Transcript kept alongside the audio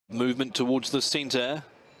Movement towards the centre.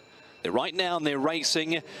 They're right now and they're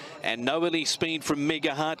racing, and no early speed from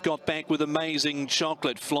Mega Heart. Got back with Amazing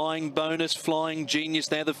Chocolate. Flying Bonus, Flying Genius.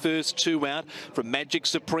 They're the first two out. From Magic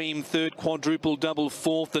Supreme, third. Quadruple Double,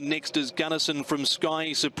 fourth. The next is Gunnison from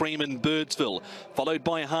Sky Supreme and Birdsville. Followed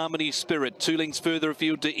by Harmony Spirit. 2 lengths further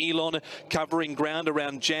afield to Elon, covering ground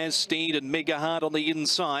around Jazz Steed and Mega Heart on the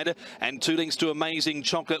inside. And 2 lengths to Amazing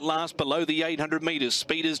Chocolate last below the 800 metres.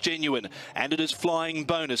 Speed is genuine. And it is Flying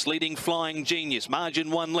Bonus, leading Flying Genius. Margin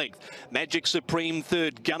 1 length. Magic Supreme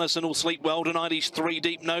third. Gunnison will sleep well tonight. He's 3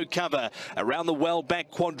 deep, no cover. Around the well back,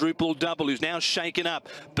 Quadruple Double, who's now shaken up.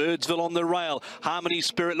 Birdsville on the rail. Harmony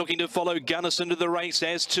Spirit looking to follow Gunnison to the race,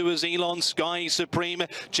 as too is Elon, Sky Supreme,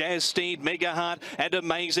 Jazz Steed, Mega Heart, and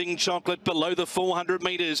Amazing Chocolate below the 400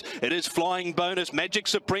 metres. It is Flying Bonus. Magic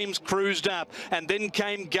Supreme's cruised up, and then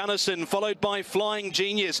came Gunnison, followed by Flying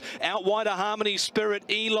Genius. Out wide a Harmony Spirit,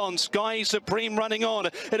 Elon, Sky Supreme running on.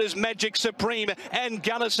 It is Magic Supreme and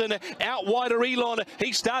Gunnison. Out wider Elon,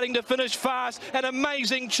 he's starting to finish fast, and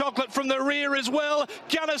Amazing Chocolate from the rear as well.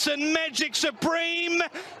 Gunnison, Magic Supreme,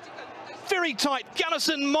 very tight.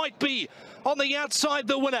 Gunnison might be on the outside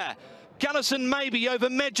the winner. Gunnison maybe over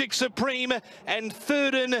Magic Supreme, and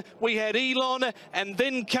third in we had Elon, and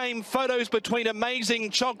then came photos between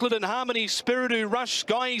Amazing Chocolate and Harmony Spirit, who rushed.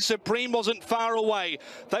 Sky Supreme wasn't far away.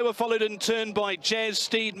 They were followed in turn by Jazz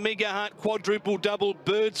Steed, Mega Heart, Quadruple Double,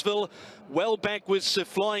 Birdsville. Well back was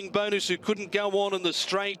Flying Bonus, who couldn't go on in the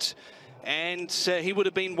straight, and he would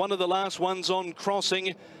have been one of the last ones on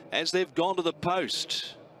crossing as they've gone to the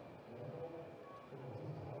post.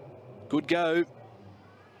 Good go.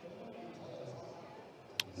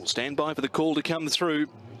 We'll stand by for the call to come through.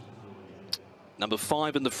 Number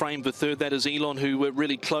 5 in the frame for third, that is Elon, who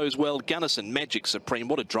really closed well. Gunnison, Magic Supreme,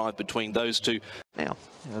 what a drive between those two. Now,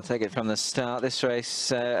 we'll take it from the start. This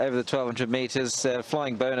race over the 1200 metres.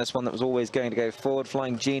 Flying Bonus, one that was always going to go forward.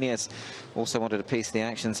 Flying Genius also wanted a piece of the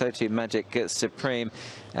action. So too Magic Supreme.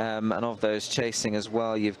 And of those chasing as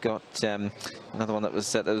well, you've got another one that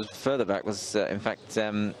was further back was, in fact,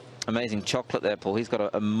 Amazing Chocolate there, Paul. He's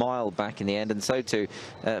got a mile back in the end, and so too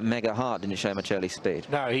Mega Heart didn't show much early speed.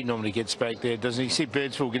 No, he normally gets back there, doesn't he? See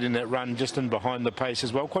Birdsville getting that run just in behind the pace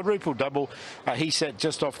as well. Quadruple Double, he sat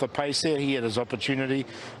just off the pace there. He had his opportunity.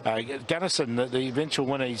 Gunnison, the eventual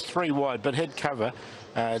winner, he's 3 wide, but had cover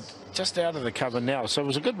just out of the cover now. So it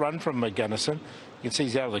was a good run from Gunnison. You can see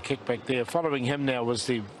he's out of the kickback there. Following him now was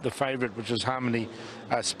the favourite, which was Harmony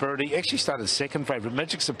Spirit. He actually started second favourite.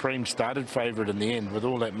 Magic Supreme started favourite in the end with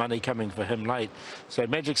all that money coming for him late. So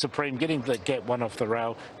Magic Supreme getting that gap one off the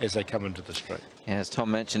rail as they come into the straight. Yeah, as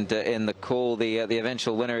Tom mentioned in the call, the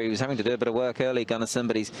eventual winner, he was having to do a bit of work early, Gunnison,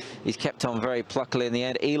 but he's kept on very pluckily in the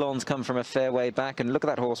end. Elon's come from a fair way back, and look at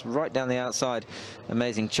that horse right down the outside.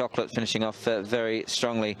 Amazing Chocolate finishing off very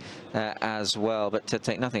strongly as well. But to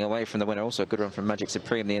take nothing away from the winner, also a good run from Magic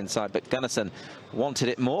Supreme the inside, but Gunnison wanted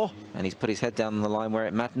it more, and he's put his head down on the line where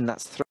it mattered, and that's 3.